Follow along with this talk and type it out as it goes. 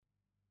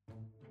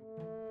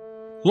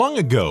Long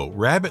ago,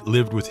 Rabbit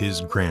lived with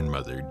his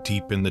grandmother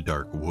deep in the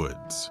dark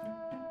woods.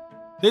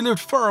 They lived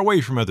far away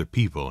from other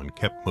people and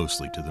kept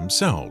mostly to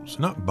themselves,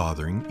 not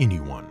bothering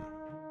anyone.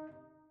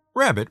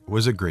 Rabbit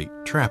was a great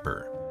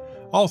trapper.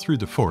 All through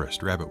the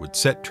forest, Rabbit would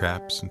set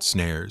traps and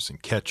snares and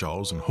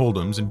catch-alls and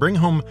hold'ems and bring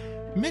home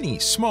many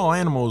small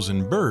animals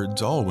and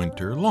birds all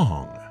winter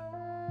long.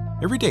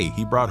 Every day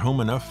he brought home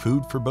enough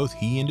food for both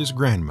he and his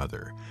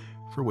grandmother,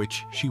 for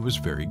which she was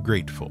very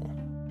grateful.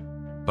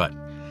 But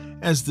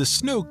as the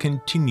snow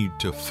continued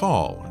to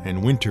fall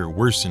and winter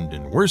worsened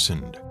and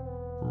worsened,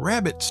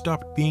 Rabbit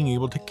stopped being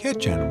able to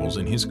catch animals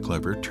in his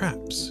clever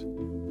traps.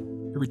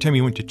 Every time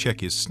he went to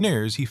check his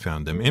snares, he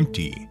found them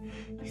empty.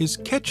 His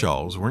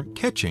catch-alls weren't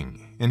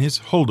catching, and his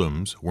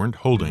hold'ems weren't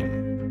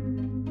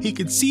holding. He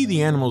could see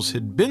the animals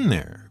had been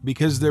there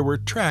because there were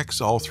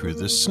tracks all through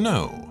the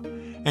snow,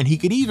 and he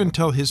could even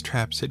tell his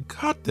traps had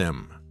caught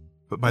them.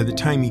 But by the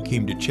time he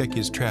came to check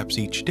his traps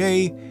each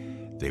day,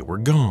 they were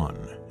gone,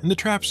 and the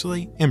traps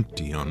lay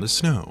empty on the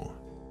snow.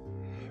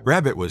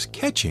 Rabbit was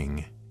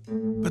catching,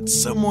 but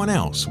someone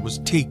else was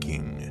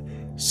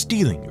taking,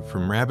 stealing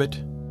from Rabbit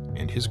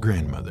and his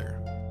grandmother.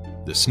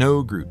 The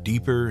snow grew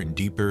deeper and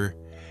deeper,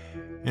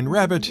 and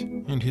Rabbit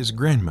and his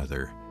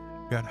grandmother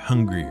got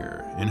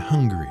hungrier and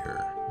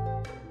hungrier.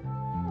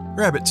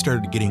 Rabbit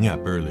started getting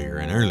up earlier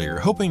and earlier,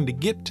 hoping to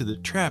get to the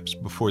traps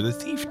before the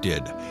thief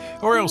did,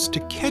 or else to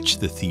catch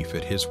the thief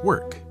at his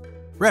work.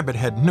 Rabbit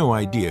had no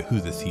idea who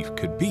the thief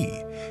could be.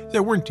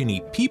 There weren't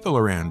any people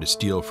around to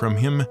steal from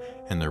him,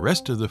 and the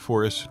rest of the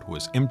forest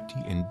was empty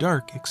and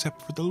dark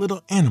except for the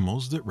little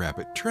animals that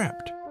Rabbit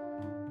trapped.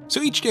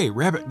 So each day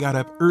Rabbit got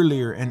up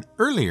earlier and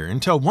earlier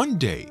until one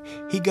day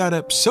he got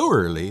up so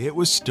early it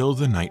was still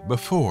the night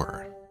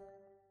before.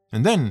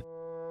 And then,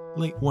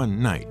 late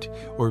one night,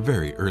 or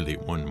very early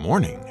one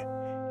morning,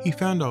 he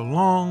found a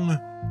long,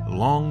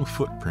 long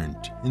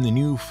footprint in the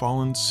new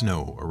fallen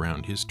snow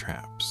around his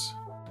traps.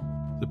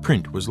 The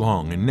print was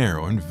long and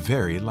narrow and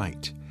very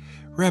light.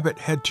 Rabbit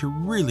had to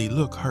really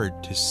look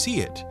hard to see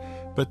it,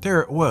 but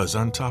there it was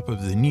on top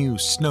of the new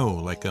snow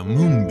like a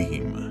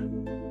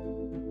moonbeam.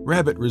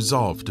 Rabbit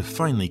resolved to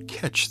finally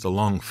catch the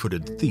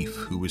long-footed thief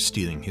who was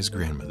stealing his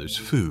grandmother's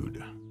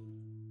food.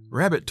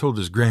 Rabbit told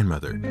his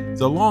grandmother,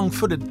 "The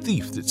long-footed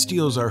thief that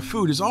steals our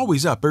food is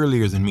always up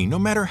earlier than me, no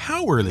matter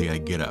how early I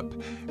get up.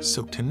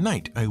 So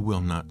tonight I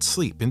will not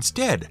sleep.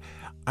 Instead,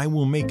 I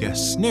will make a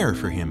snare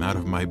for him out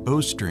of my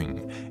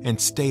bowstring and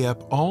stay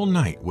up all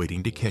night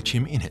waiting to catch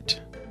him in it."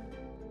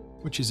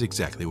 Which is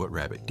exactly what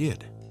Rabbit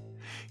did.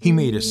 He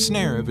made a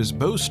snare of his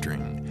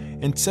bowstring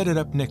and set it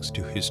up next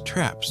to his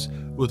traps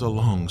with a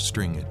long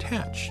string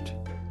attached.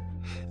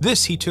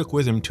 This he took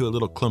with him to a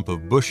little clump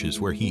of bushes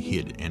where he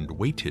hid and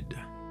waited.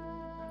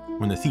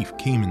 When the thief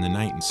came in the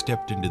night and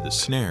stepped into the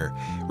snare,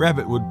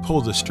 Rabbit would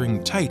pull the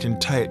string tight and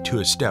tie it to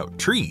a stout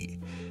tree.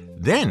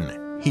 Then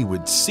he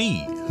would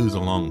see who the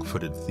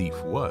long-footed thief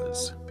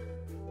was.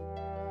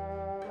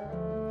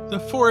 The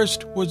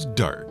forest was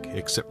dark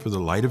except for the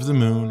light of the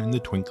moon and the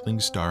twinkling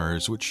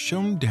stars which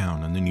shone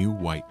down on the new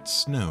white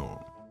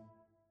snow.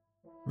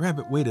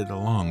 Rabbit waited a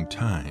long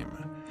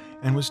time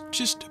and was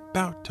just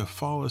about to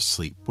fall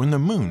asleep when the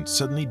moon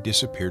suddenly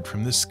disappeared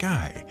from the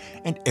sky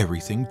and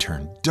everything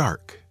turned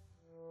dark.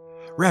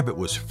 Rabbit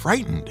was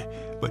frightened,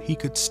 but he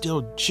could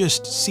still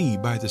just see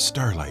by the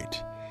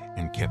starlight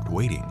and kept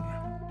waiting.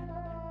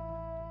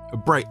 A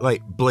bright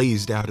light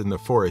blazed out in the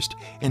forest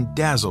and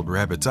dazzled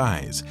Rabbit's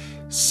eyes.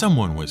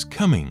 Someone was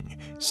coming,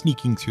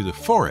 sneaking through the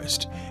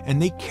forest,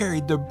 and they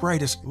carried the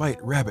brightest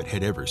light Rabbit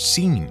had ever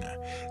seen,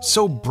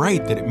 so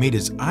bright that it made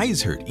his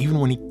eyes hurt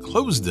even when he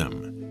closed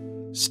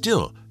them.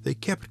 Still, they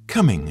kept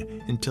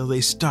coming until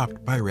they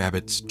stopped by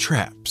Rabbit's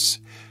traps.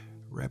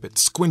 Rabbit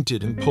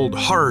squinted and pulled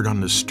hard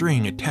on the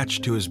string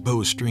attached to his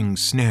bowstring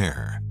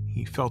snare.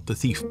 He felt the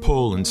thief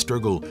pull and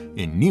struggle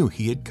and knew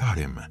he had caught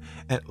him.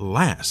 At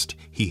last,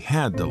 he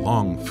had the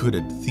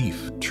long-footed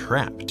thief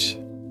trapped.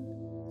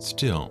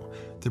 Still,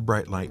 the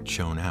bright light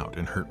shone out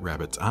and hurt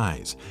Rabbit's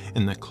eyes,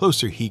 and the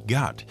closer he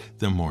got,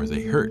 the more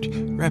they hurt.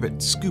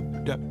 Rabbit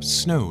scooped up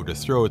snow to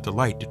throw at the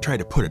light to try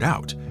to put it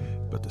out,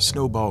 but the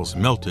snowballs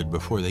melted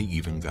before they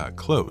even got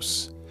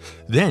close.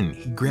 Then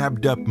he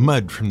grabbed up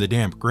mud from the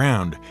damp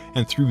ground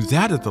and threw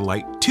that at the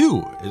light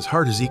too, as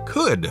hard as he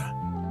could.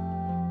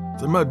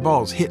 The mud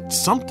balls hit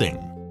something,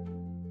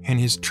 and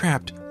his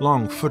trapped,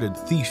 long-footed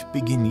thief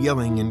began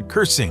yelling and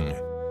cursing.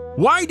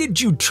 "Why did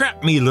you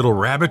trap me, little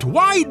rabbit?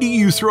 Why do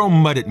you throw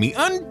mud at me?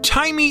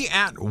 Untie me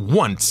at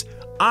once!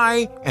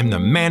 I am the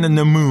man in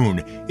the moon.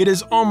 It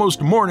is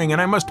almost morning,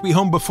 and I must be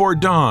home before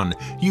dawn.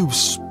 You've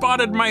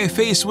spotted my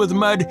face with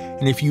mud,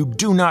 and if you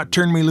do not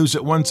turn me loose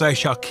at once, I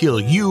shall kill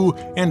you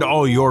and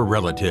all your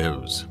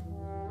relatives."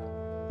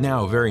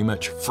 Now very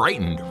much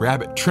frightened,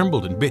 Rabbit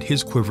trembled and bit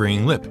his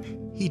quivering lip.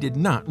 He did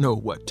not know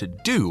what to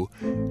do,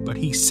 but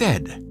he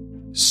said,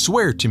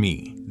 "Swear to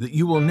me that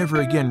you will never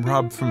again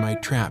rob from my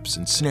traps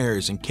and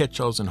snares and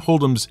catch-alls and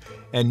hold'ems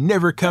and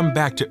never come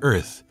back to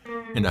earth,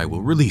 and I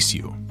will release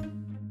you."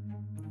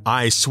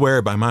 I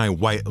swear by my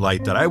white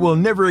light that I will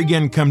never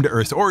again come to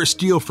Earth or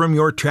steal from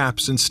your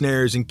traps and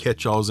snares and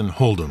catch-alls and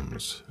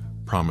hold'ems,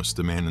 promised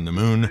the Man in the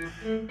Moon,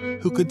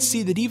 who could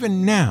see that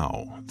even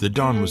now the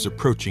dawn was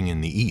approaching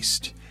in the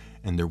east,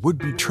 and there would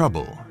be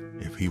trouble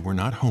if he were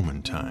not home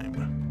in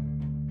time.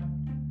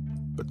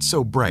 But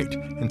so bright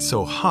and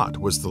so hot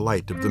was the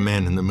light of the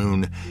Man in the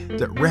Moon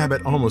that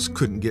Rabbit almost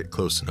couldn't get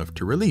close enough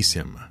to release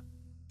him.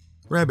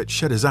 Rabbit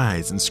shut his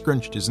eyes and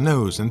scrunched his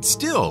nose, and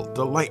still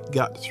the light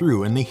got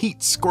through and the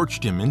heat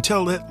scorched him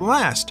until at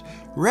last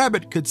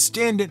Rabbit could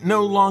stand it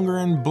no longer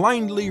and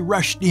blindly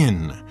rushed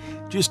in,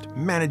 just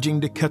managing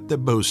to cut the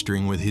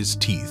bowstring with his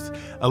teeth,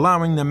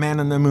 allowing the Man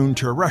in the Moon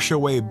to rush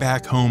away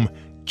back home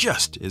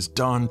just as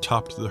dawn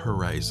topped the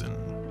horizon.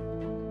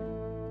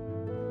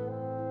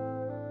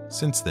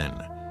 Since then,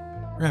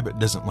 Rabbit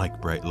doesn't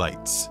like bright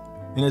lights,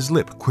 and his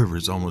lip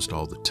quivers almost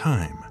all the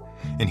time,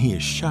 and he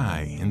is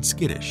shy and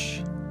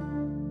skittish.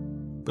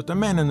 But the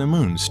Man in the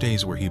Moon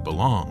stays where he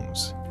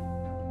belongs,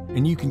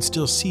 and you can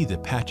still see the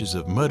patches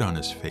of mud on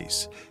his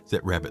face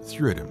that Rabbit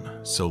threw at him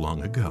so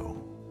long ago.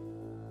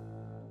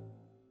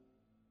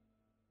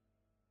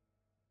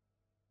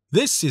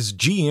 This is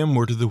GM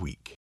Word of the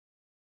Week,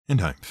 and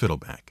I'm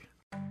Fiddleback.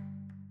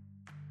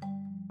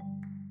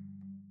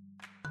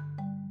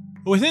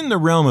 Within the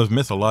realm of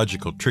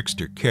mythological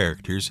trickster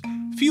characters,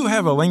 few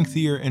have a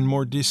lengthier and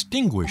more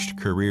distinguished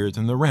career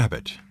than the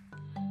rabbit.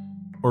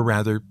 Or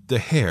rather, the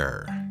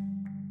hare.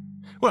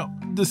 Well,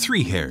 the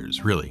three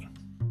hares, really.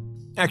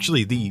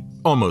 Actually, the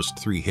almost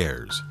three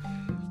hares.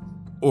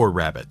 Or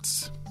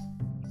rabbits.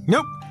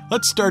 Nope,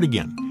 let's start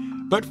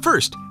again. But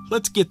first,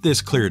 let's get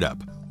this cleared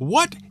up.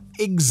 What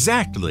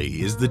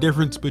exactly is the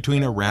difference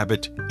between a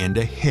rabbit and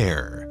a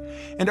hare?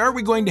 And are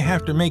we going to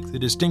have to make the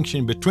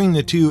distinction between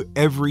the two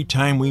every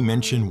time we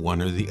mention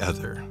one or the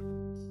other?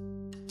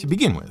 To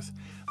begin with,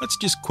 let's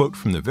just quote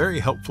from the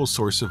very helpful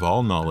source of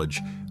all knowledge,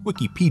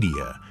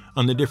 Wikipedia,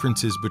 on the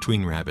differences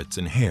between rabbits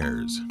and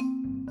hares.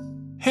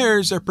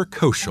 Hares are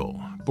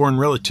precocial, born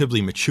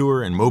relatively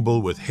mature and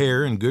mobile with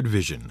hair and good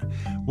vision,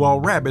 while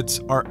rabbits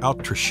are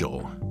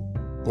altricial,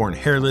 born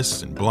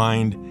hairless and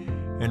blind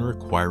and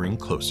requiring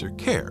closer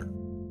care.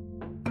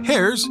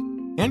 Hares,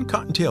 and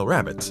cottontail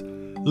rabbits,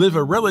 live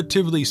a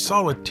relatively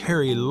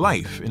solitary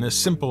life in a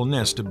simple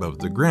nest above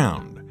the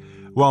ground,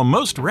 while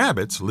most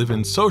rabbits live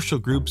in social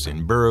groups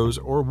in burrows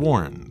or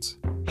warrens.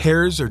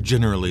 Hares are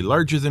generally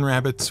larger than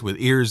rabbits, with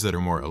ears that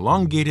are more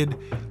elongated,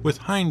 with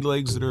hind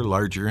legs that are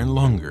larger and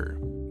longer.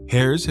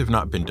 Hares have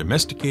not been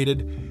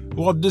domesticated,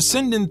 while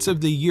descendants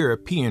of the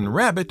European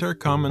rabbit are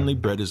commonly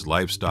bred as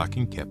livestock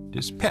and kept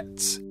as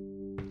pets.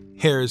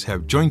 Hares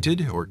have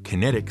jointed or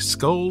kinetic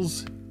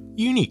skulls,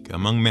 unique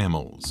among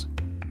mammals.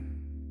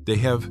 They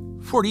have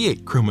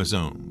 48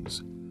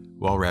 chromosomes,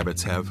 while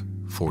rabbits have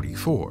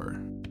 44.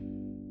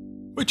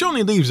 Which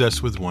only leaves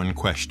us with one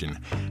question.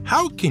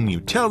 How can you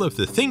tell if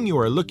the thing you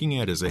are looking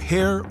at is a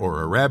hare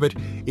or a rabbit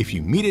if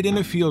you meet it in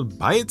a field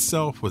by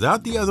itself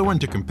without the other one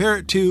to compare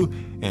it to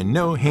and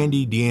no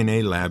handy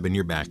DNA lab in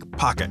your back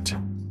pocket?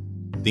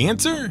 The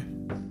answer?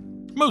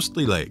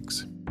 Mostly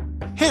legs.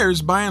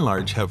 Hares, by and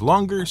large, have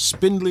longer,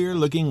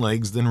 spindlier-looking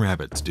legs than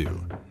rabbits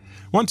do.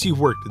 Once you've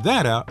worked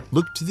that out,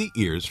 look to the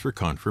ears for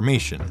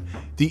confirmation.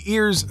 The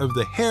ears of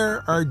the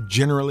hare are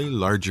generally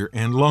larger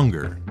and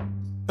longer.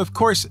 Of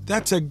course,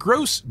 that's a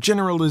gross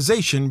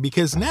generalization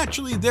because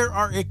naturally there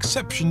are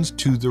exceptions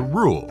to the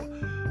rule.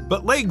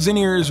 But legs and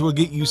ears will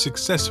get you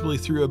successfully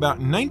through about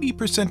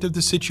 90% of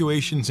the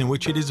situations in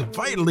which it is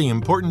vitally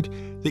important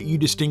that you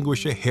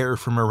distinguish a hare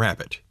from a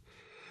rabbit.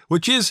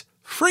 Which is,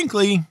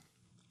 frankly,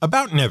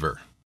 about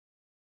never.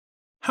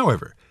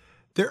 However,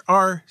 there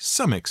are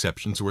some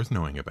exceptions worth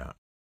knowing about.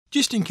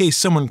 Just in case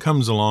someone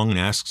comes along and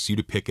asks you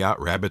to pick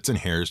out rabbits and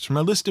hares from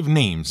a list of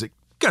names at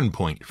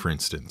gunpoint, for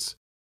instance.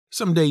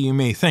 Someday you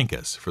may thank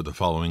us for the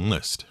following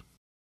list.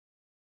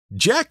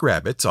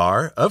 Jackrabbits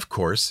are, of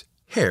course,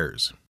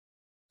 hares.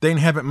 They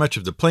inhabit much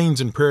of the plains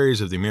and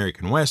prairies of the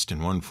American West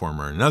in one form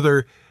or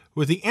another,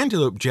 with the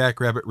antelope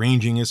jackrabbit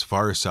ranging as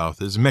far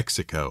south as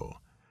Mexico,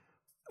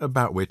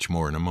 about which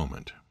more in a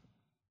moment.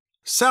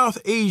 South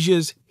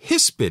Asia's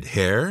hispid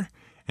hare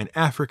and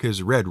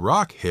Africa's red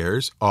rock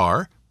hares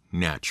are,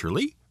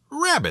 naturally,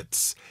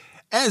 rabbits,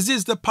 as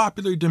is the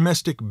popular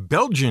domestic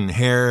Belgian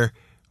hare,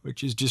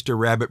 which is just a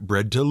rabbit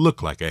bred to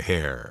look like a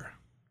hare.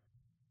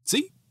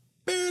 See?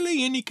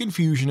 Barely any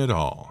confusion at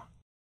all.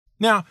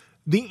 Now,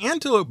 the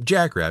antelope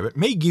jackrabbit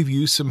may give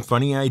you some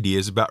funny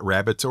ideas about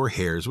rabbits or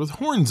hares with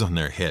horns on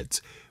their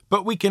heads,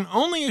 but we can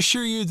only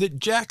assure you that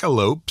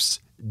jackalopes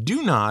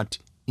do not,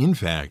 in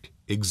fact,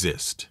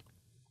 exist,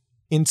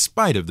 in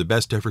spite of the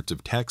best efforts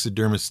of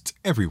taxidermists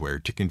everywhere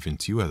to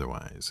convince you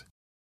otherwise.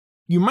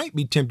 You might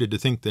be tempted to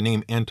think the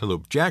name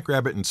antelope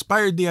jackrabbit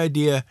inspired the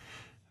idea,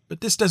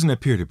 but this doesn't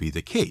appear to be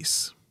the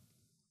case.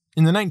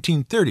 In the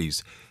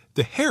 1930s,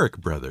 the Herrick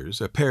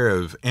brothers, a pair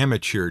of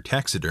amateur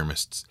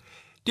taxidermists,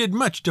 did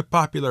much to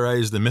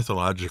popularize the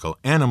mythological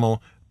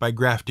animal by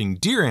grafting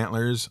deer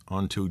antlers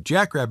onto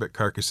jackrabbit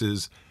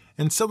carcasses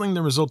and selling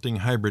the resulting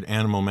hybrid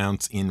animal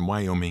mounts in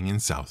Wyoming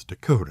and South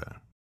Dakota.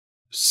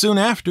 Soon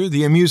after,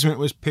 the amusement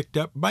was picked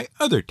up by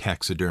other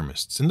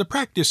taxidermists, and the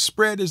practice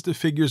spread as the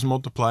figures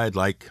multiplied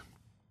like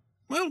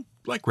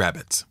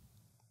rabbits.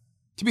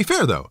 To be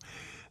fair, though,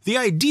 the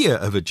idea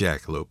of a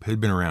jackalope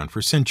had been around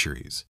for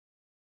centuries.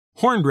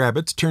 Horned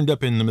rabbits turned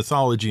up in the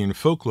mythology and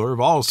folklore of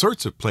all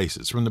sorts of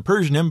places, from the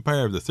Persian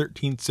Empire of the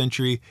 13th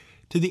century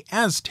to the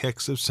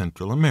Aztecs of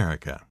Central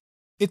America.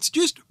 It's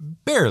just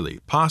barely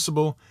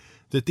possible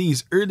that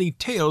these early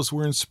tales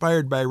were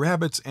inspired by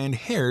rabbits and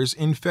hares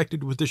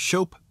infected with the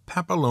Shope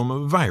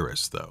papilloma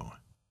virus, though.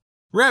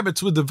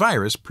 Rabbits with the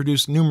virus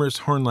produce numerous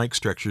horn-like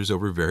structures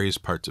over various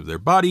parts of their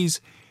bodies,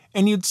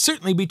 and you'd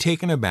certainly be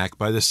taken aback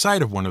by the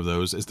sight of one of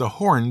those, as the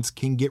horns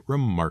can get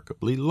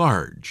remarkably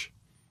large.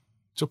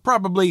 So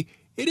probably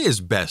it is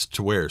best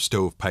to wear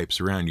stovepipes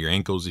around your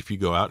ankles if you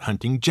go out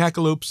hunting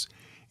jackalopes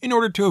in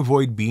order to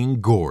avoid being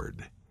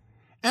gored,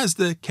 as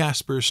the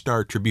Casper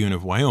Star-Tribune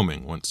of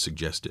Wyoming once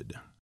suggested.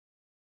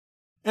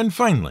 And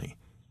finally,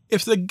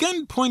 if the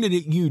gun pointed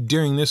at you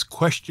during this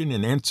question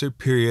and answer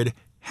period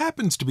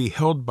happens to be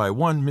held by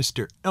one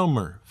Mr.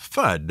 Elmer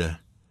Fudd,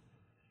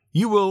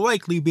 you will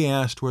likely be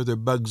asked whether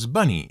Bugs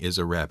Bunny is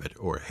a rabbit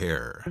or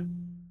hare.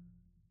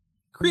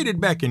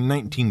 Created back in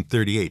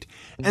 1938,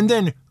 and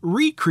then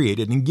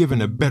recreated and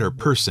given a better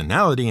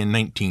personality in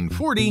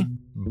 1940,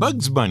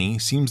 Bugs Bunny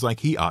seems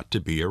like he ought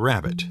to be a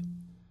rabbit.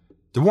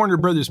 The Warner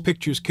Brothers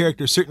Pictures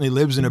character certainly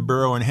lives in a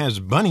burrow and has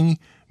Bunny,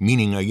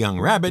 meaning a young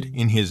rabbit,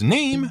 in his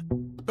name,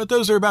 but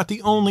those are about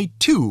the only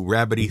two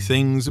rabbity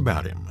things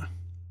about him.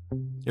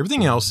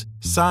 Everything else,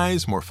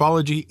 size,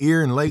 morphology,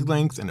 ear and leg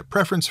length, and a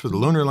preference for the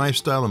loner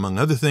lifestyle, among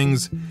other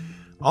things,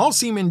 all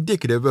seem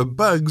indicative of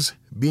Bugs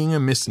being a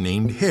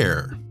misnamed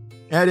hare.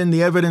 Add in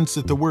the evidence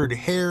that the word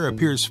hare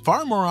appears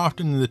far more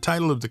often in the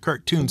title of the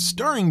cartoon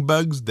starring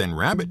Bugs than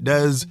Rabbit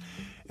does,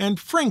 and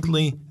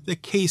frankly, the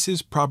case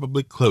is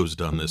probably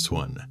closed on this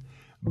one.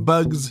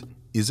 Bugs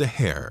is a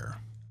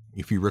hare.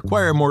 If you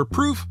require more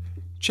proof,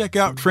 check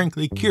out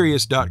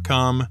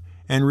FranklyCurious.com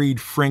and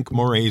read Frank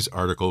Moray's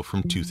article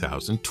from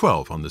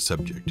 2012 on the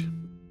subject.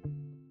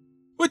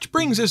 Which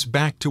brings us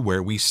back to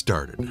where we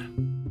started.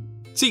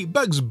 See,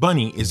 Bugs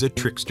Bunny is a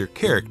trickster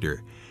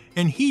character,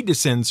 and he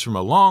descends from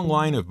a long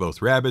line of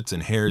both rabbits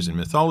and hares in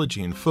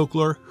mythology and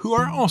folklore who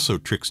are also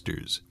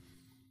tricksters.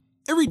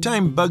 Every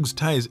time Bugs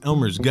ties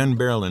Elmer's gun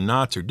barrel in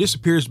knots or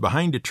disappears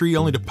behind a tree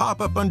only to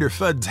pop up under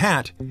Fudd's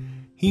hat,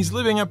 he's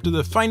living up to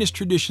the finest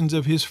traditions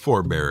of his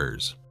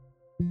forebearers.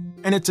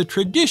 And it's a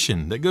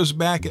tradition that goes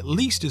back at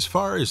least as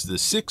far as the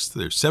 6th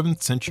or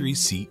 7th century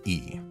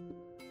CE.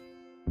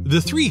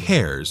 The three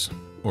hares,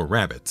 or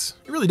rabbits,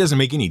 it really doesn't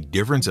make any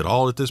difference at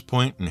all at this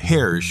point, and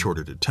hare is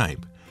shorter to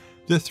type.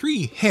 The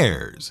three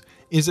hares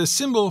is a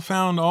symbol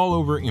found all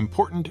over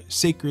important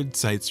sacred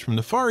sites from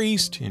the Far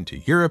East into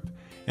Europe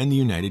and the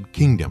United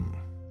Kingdom.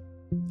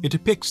 It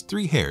depicts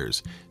three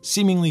hares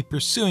seemingly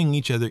pursuing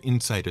each other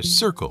inside a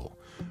circle,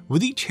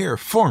 with each hare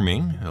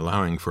forming,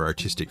 allowing for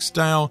artistic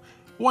style,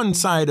 one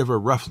side of a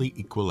roughly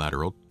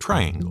equilateral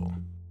triangle.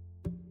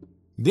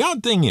 The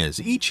odd thing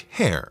is, each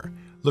hare,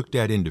 looked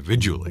at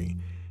individually,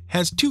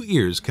 has two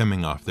ears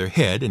coming off their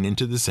head and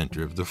into the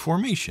center of the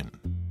formation.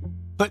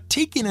 But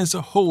taken as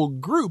a whole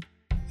group,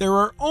 there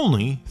are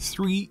only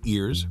 3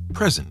 ears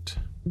present.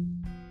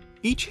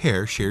 Each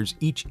hare shares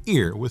each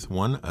ear with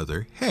one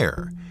other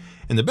hare.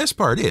 And the best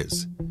part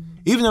is,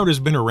 even though it has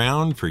been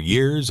around for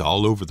years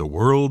all over the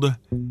world,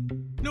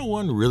 no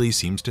one really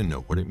seems to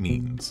know what it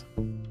means.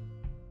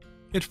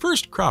 It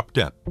first cropped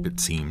up, it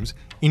seems,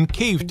 in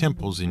cave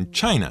temples in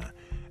China,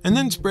 and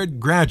then spread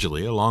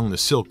gradually along the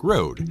Silk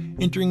Road,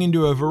 entering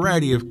into a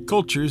variety of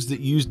cultures that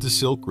used the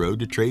Silk Road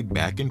to trade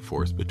back and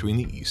forth between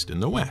the East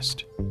and the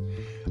West.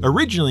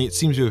 Originally, it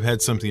seems to have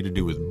had something to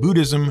do with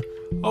Buddhism,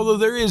 although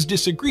there is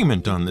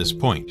disagreement on this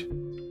point.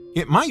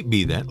 It might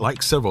be that,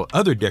 like several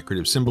other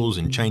decorative symbols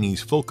in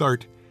Chinese folk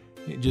art,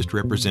 it just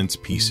represents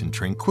peace and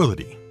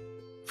tranquility.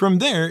 From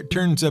there, it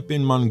turns up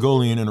in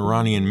Mongolian and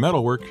Iranian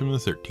metalwork from the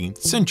 13th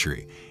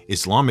century,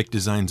 Islamic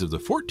designs of the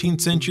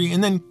 14th century,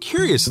 and then,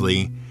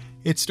 curiously,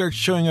 it starts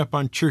showing up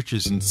on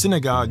churches and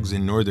synagogues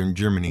in northern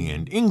Germany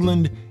and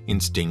England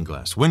in stained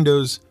glass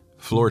windows,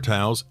 floor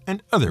tiles,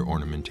 and other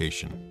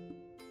ornamentation.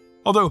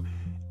 Although,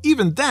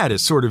 even that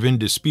is sort of in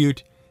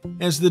dispute,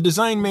 as the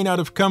design may not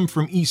have come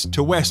from east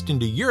to west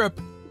into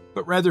Europe,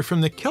 but rather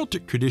from the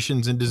Celtic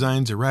traditions and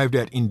designs arrived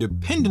at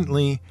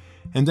independently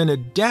and then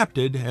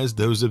adapted as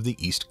those of the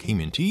East came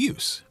into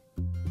use.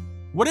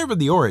 Whatever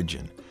the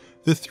origin,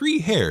 the 3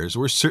 hares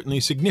were certainly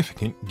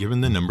significant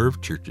given the number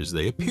of churches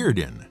they appeared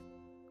in.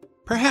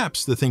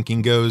 Perhaps, the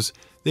thinking goes,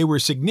 they were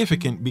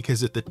significant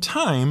because at the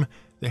time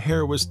the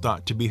hare was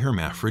thought to be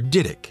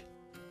hermaphroditic,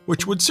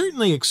 which would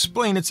certainly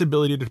explain its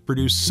ability to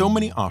produce so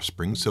many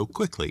offspring so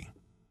quickly.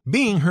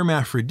 Being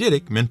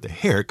hermaphroditic meant the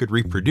hare could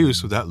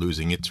reproduce without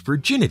losing its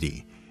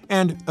virginity,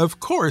 and, of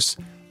course,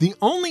 the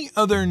only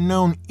other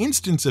known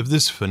instance of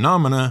this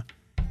phenomena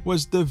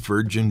was the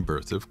virgin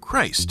birth of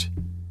Christ,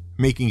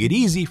 making it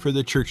easy for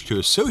the church to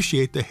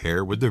associate the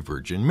hare with the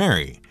Virgin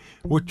Mary,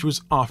 which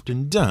was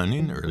often done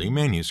in early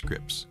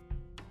manuscripts.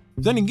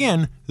 Then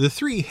again, the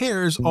 3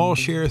 hares all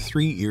share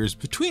 3 ears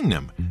between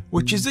them,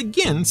 which is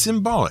again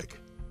symbolic.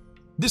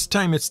 This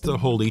time it's the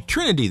Holy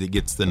Trinity that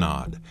gets the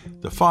nod: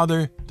 the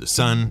Father, the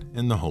Son,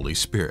 and the Holy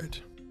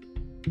Spirit.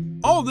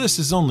 All this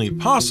is only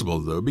possible,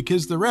 though,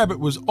 because the rabbit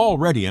was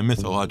already a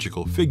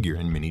mythological figure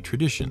in many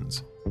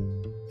traditions.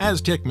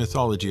 Aztec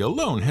mythology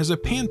alone has a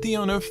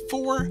pantheon of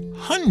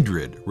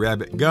 400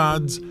 rabbit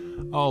gods,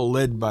 all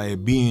led by a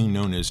being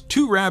known as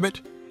Two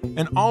Rabbit,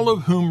 and all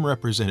of whom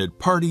represented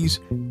parties,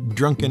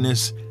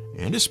 drunkenness,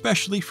 and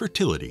especially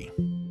fertility.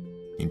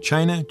 In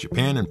China,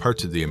 Japan, and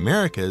parts of the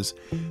Americas,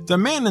 the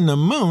man in the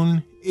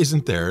moon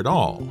isn't there at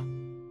all.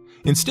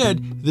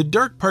 Instead, the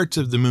dark parts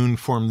of the moon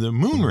form the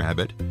moon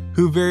rabbit,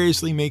 who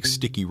variously makes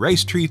sticky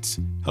rice treats,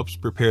 helps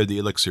prepare the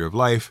elixir of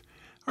life,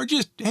 or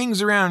just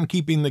hangs around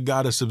keeping the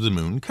goddess of the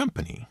moon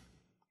company.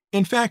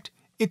 In fact,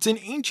 it's an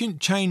ancient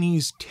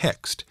Chinese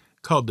text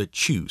called the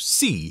Chu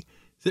Si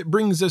that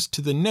brings us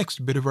to the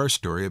next bit of our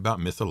story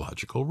about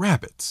mythological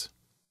rabbits.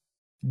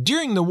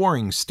 During the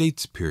Warring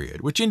States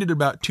period, which ended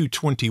about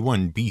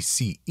 221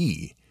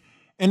 BCE,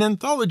 an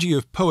anthology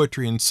of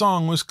poetry and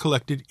song was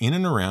collected in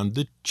and around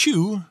the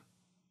Chu,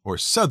 or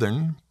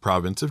southern,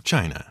 province of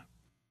China.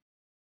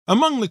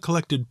 Among the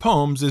collected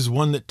poems is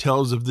one that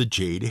tells of the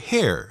jade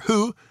hare,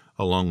 who,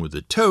 along with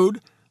the toad,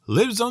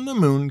 lives on the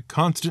moon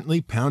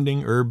constantly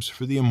pounding herbs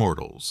for the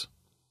immortals.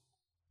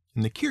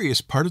 And the curious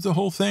part of the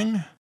whole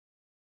thing?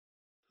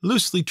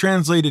 Loosely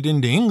translated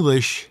into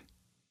English,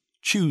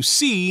 Chu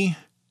Si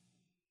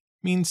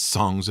means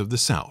Songs of the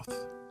South.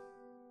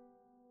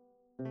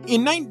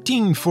 In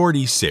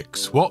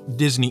 1946, Walt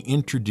Disney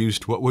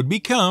introduced what would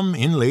become,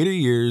 in later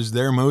years,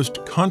 their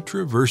most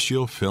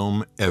controversial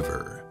film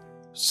ever,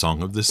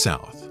 Song of the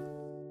South.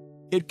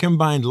 It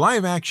combined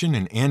live-action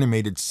and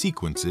animated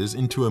sequences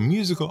into a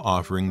musical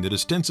offering that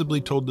ostensibly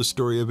told the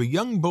story of a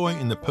young boy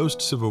in the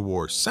post-Civil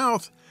War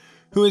South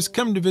who has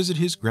come to visit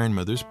his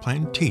grandmother's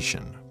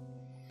plantation.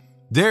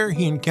 There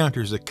he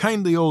encounters a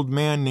kindly old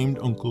man named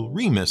Uncle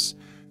Remus,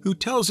 who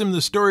tells him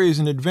the stories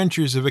and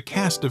adventures of a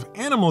cast of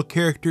animal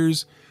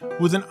characters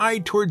with an eye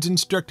towards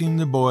instructing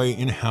the boy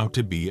in how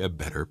to be a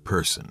better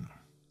person.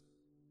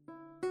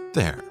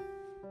 There.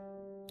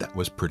 That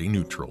was pretty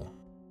neutral.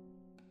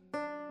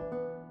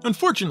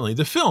 Unfortunately,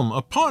 the film,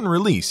 upon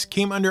release,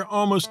 came under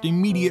almost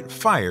immediate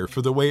fire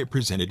for the way it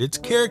presented its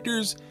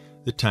characters,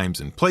 the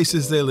times and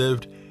places they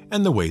lived,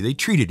 and the way they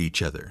treated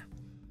each other.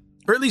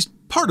 Or at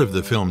least part of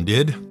the film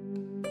did.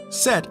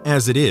 Set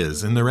as it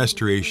is in the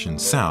Restoration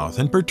South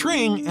and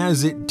portraying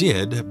as it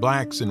did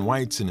blacks and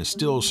whites in a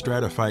still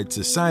stratified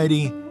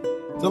society,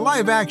 the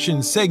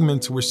live-action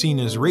segments were seen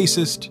as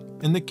racist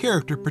and the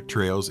character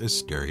portrayals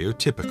as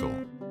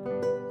stereotypical.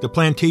 The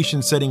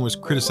plantation setting was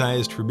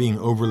criticized for being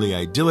overly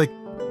idyllic,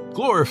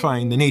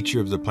 glorifying the nature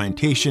of the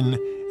plantation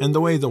and the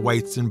way the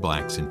whites and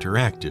blacks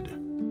interacted.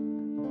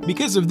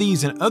 Because of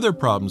these and other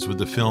problems with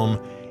the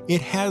film,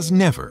 it has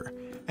never,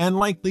 and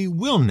likely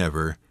will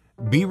never,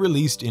 be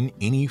released in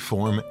any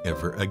form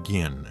ever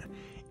again.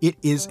 It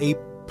is a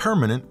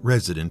permanent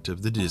resident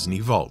of the Disney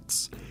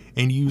vaults,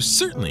 and you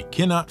certainly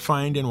cannot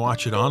find and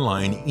watch it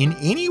online in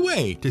any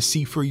way to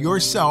see for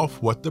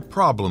yourself what the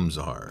problems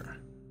are.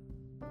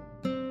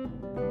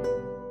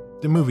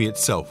 The movie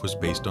itself was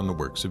based on the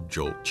works of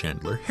Joel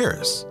Chandler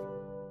Harris.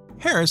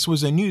 Harris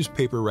was a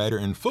newspaper writer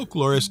and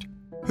folklorist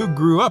who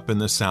grew up in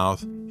the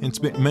South and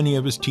spent many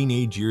of his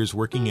teenage years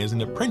working as an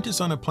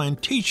apprentice on a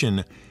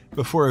plantation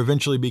before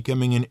eventually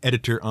becoming an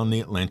editor on the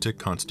Atlanta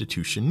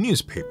Constitution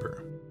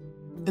newspaper.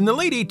 In the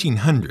late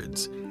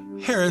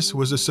 1800s, Harris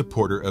was a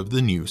supporter of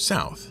the New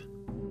South.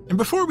 And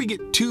before we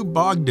get too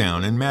bogged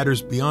down in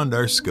matters beyond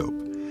our scope,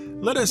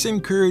 let us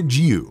encourage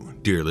you,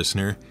 dear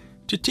listener,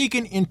 to take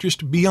an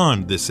interest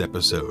beyond this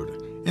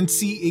episode and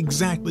see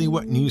exactly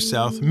what New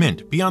South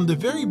meant beyond the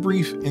very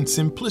brief and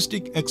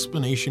simplistic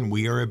explanation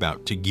we are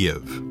about to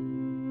give.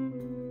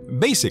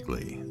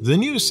 Basically, the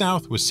New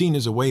South was seen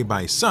as a way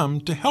by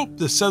some to help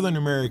the Southern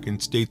American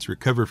states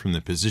recover from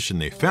the position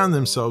they found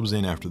themselves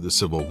in after the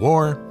Civil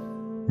War,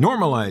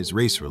 normalize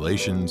race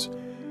relations,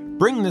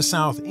 bring the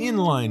South in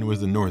line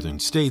with the Northern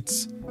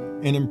states,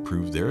 and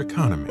improve their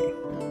economy.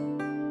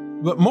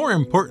 But more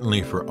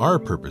importantly for our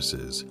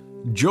purposes,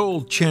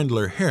 Joel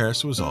Chandler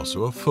Harris was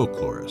also a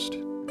folklorist.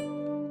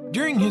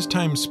 During his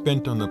time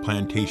spent on the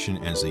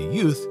plantation as a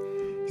youth,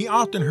 he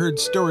often heard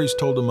stories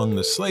told among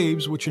the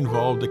slaves which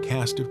involved a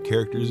cast of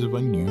characters of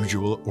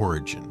unusual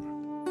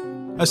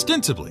origin.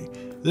 Ostensibly,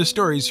 the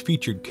stories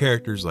featured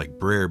characters like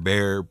Brer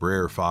Bear,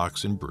 Brer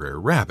Fox, and Brer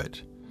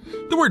Rabbit.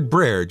 The word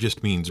Brer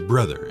just means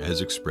brother,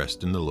 as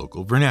expressed in the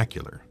local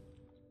vernacular.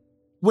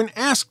 When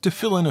asked to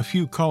fill in a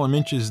few column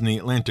inches in the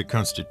Atlanta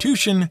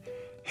Constitution,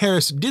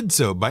 Harris did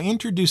so by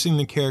introducing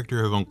the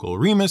character of Uncle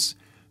Remus,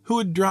 who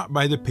would drop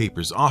by the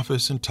paper's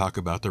office and talk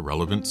about the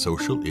relevant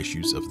social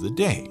issues of the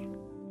day.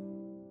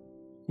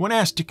 When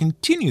asked to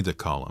continue the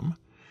column,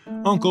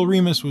 Uncle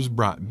Remus was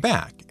brought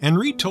back and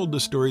retold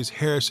the stories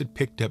Harris had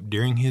picked up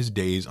during his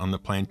days on the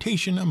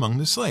plantation among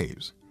the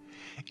slaves.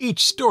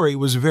 Each story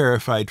was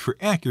verified for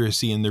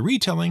accuracy in the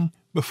retelling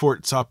before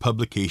it saw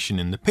publication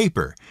in the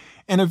paper,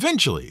 and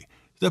eventually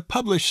the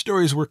published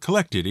stories were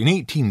collected in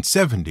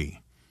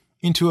 1870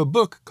 into a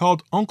book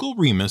called Uncle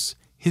Remus,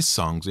 His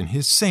Songs and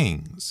His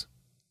Sayings.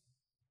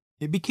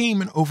 It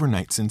became an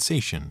overnight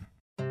sensation.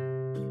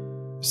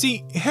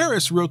 See,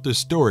 Harris wrote the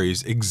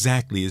stories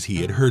exactly as he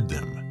had heard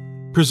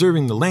them,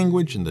 preserving the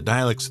language and the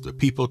dialects of the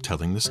people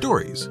telling the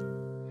stories.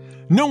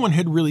 No one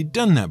had really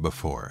done that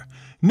before.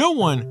 No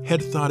one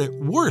had thought it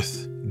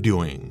worth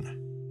doing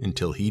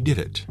until he did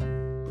it.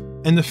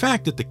 And the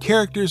fact that the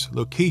characters,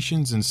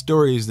 locations, and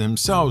stories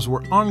themselves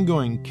were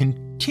ongoing,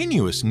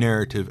 continuous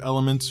narrative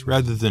elements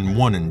rather than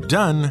one and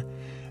done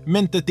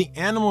meant that the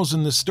animals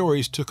in the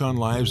stories took on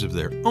lives of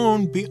their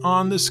own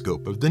beyond the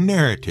scope of the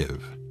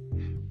narrative.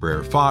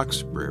 Brer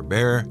Fox, Brer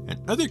Bear,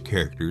 and other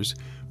characters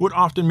would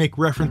often make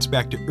reference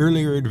back to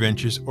earlier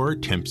adventures or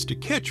attempts to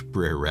catch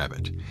Brer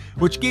Rabbit,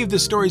 which gave the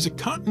stories a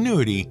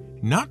continuity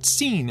not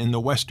seen in the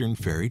Western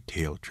fairy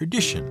tale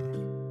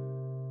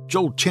tradition.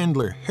 Joel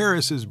Chandler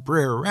Harris's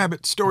Brer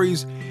Rabbit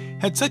stories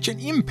had such an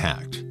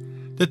impact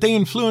that they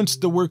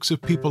influenced the works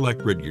of people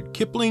like Rudyard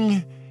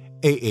Kipling,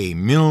 A.A.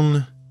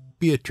 Milne,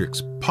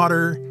 Beatrix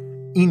Potter,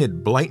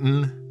 Enid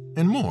Blyton,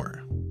 and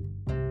more.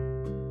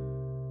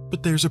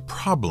 But there's a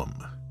problem.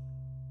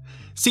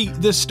 See,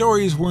 the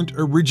stories weren't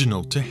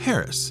original to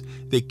Harris.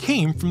 They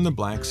came from the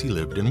blacks he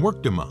lived and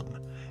worked among.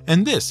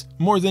 And this,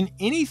 more than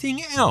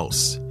anything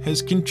else,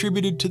 has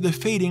contributed to the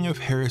fading of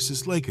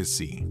Harris's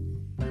legacy.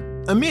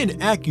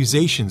 Amid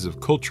accusations of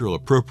cultural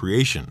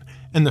appropriation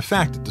and the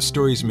fact that the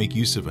stories make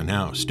use of a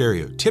now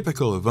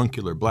stereotypical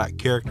avuncular black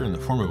character in the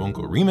form of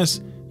Uncle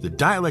Remus, the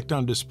dialect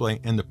on display,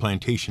 and the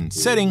plantation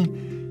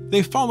setting,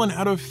 they've fallen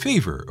out of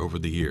favor over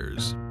the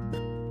years.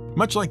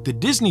 Much like the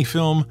Disney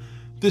film,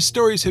 the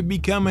stories have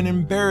become an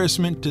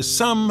embarrassment to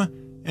some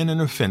and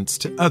an offense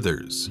to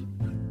others.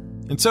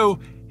 And so,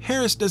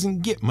 Harris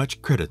doesn't get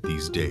much credit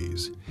these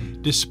days,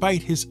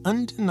 despite his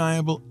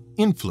undeniable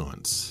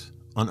influence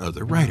on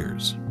other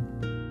writers.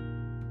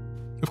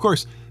 Of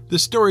course, the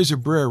stories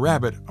of Brer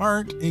Rabbit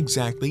aren't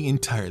exactly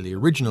entirely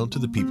original to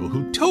the people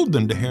who told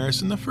them to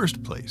Harris in the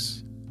first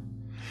place.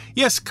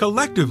 Yes,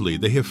 collectively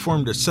they have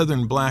formed a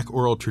Southern black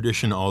oral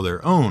tradition all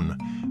their own,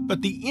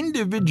 but the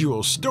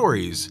individual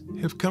stories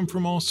have come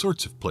from all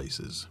sorts of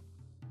places.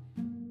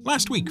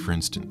 Last week, for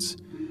instance,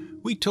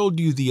 we told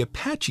you the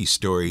Apache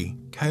story,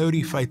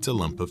 Coyote Fights a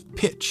Lump of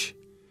Pitch,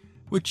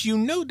 which you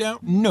no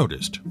doubt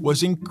noticed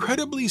was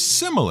incredibly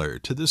similar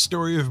to the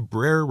story of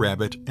Brer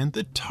Rabbit and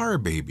the Tar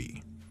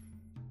Baby.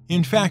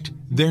 In fact,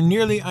 they're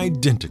nearly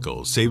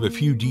identical, save a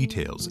few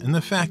details, and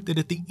the fact that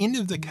at the end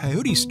of the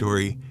Coyote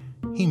story,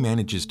 he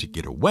manages to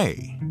get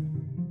away.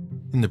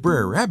 In the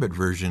Brer Rabbit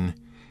version,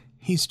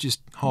 he's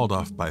just hauled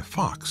off by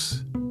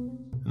Fox,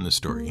 and the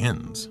story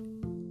ends.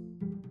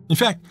 In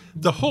fact,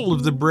 the whole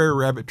of the Brer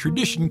Rabbit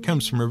tradition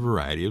comes from a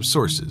variety of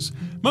sources,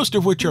 most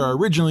of which are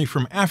originally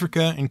from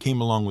Africa and came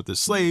along with the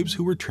slaves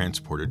who were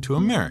transported to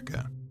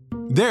America.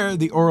 There,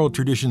 the oral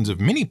traditions of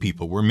many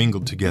people were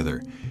mingled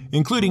together,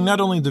 including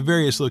not only the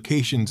various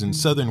locations in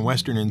southern,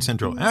 western, and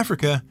central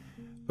Africa,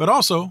 but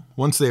also,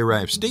 once they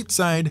arrived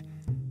stateside,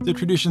 the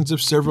traditions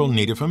of several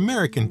Native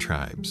American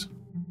tribes.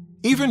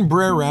 Even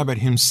Brer Rabbit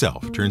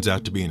himself turns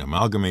out to be an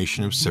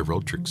amalgamation of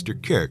several trickster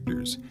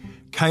characters,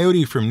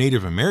 Coyote from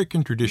Native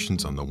American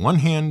traditions on the one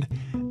hand,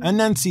 and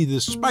Nancy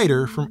the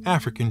Spider from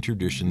African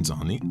traditions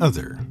on the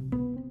other.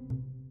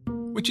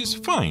 Which is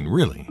fine,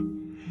 really.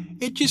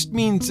 It just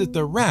means that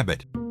the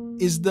rabbit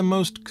is the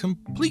most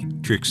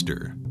complete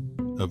trickster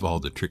of all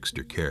the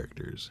trickster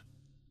characters.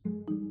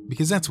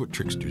 Because that's what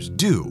tricksters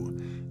do.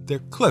 They're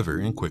clever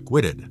and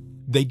quick-witted.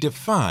 They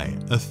defy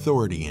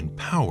authority and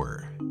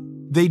power.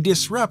 They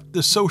disrupt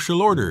the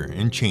social order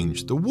and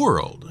change the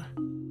world.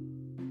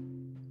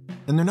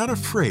 And they're not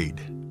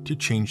afraid to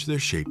change their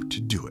shape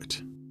to do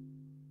it.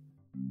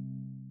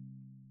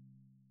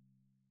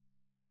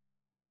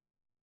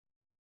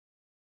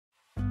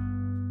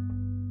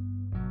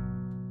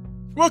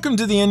 Welcome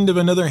to the end of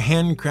another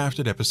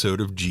handcrafted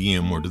episode of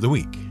GM Word of the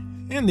Week,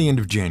 and the end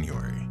of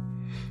January,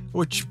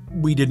 which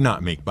we did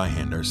not make by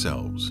hand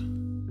ourselves.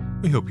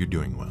 We hope you're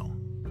doing well.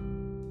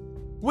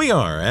 We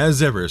are,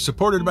 as ever,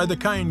 supported by the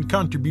kind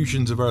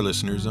contributions of our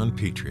listeners on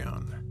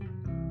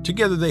Patreon.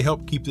 Together they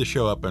help keep the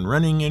show up and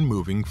running and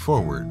moving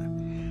forward.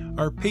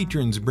 Our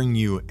patrons bring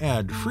you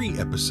ad-free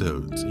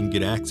episodes and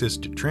get access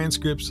to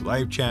transcripts,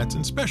 live chats,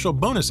 and special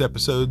bonus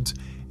episodes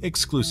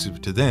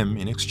exclusive to them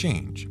in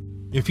exchange.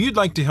 If you'd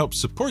like to help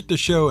support the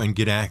show and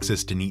get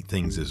access to neat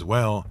things as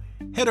well,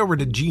 head over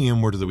to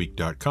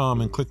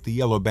gmwordoftheweek.com and click the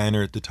yellow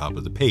banner at the top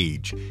of the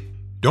page.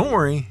 Don't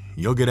worry,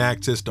 you'll get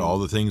access to all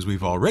the things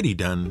we've already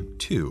done,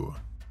 too.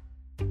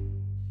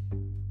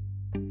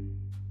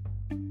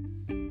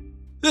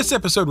 This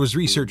episode was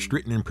researched,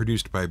 written, and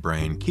produced by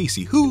Brian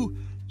Casey, who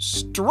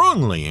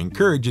strongly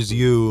encourages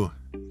you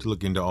to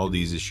look into all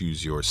these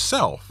issues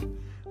yourself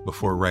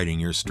before writing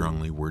your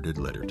strongly worded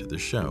letter to the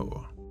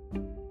show.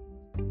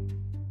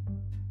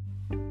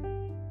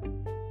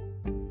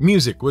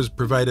 Music was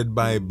provided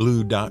by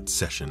Blue Dot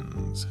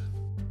Sessions.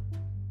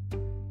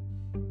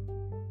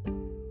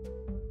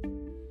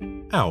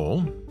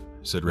 "Owl,"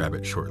 said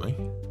Rabbit shortly,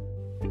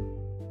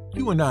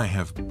 "you and I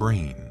have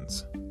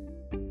brains.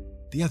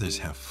 The others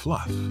have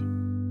fluff.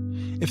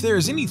 If there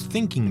is any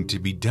thinking to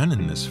be done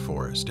in this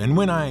forest, and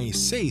when I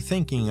say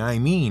thinking, I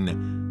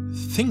mean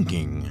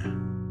thinking,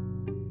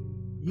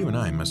 you and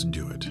I must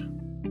do it."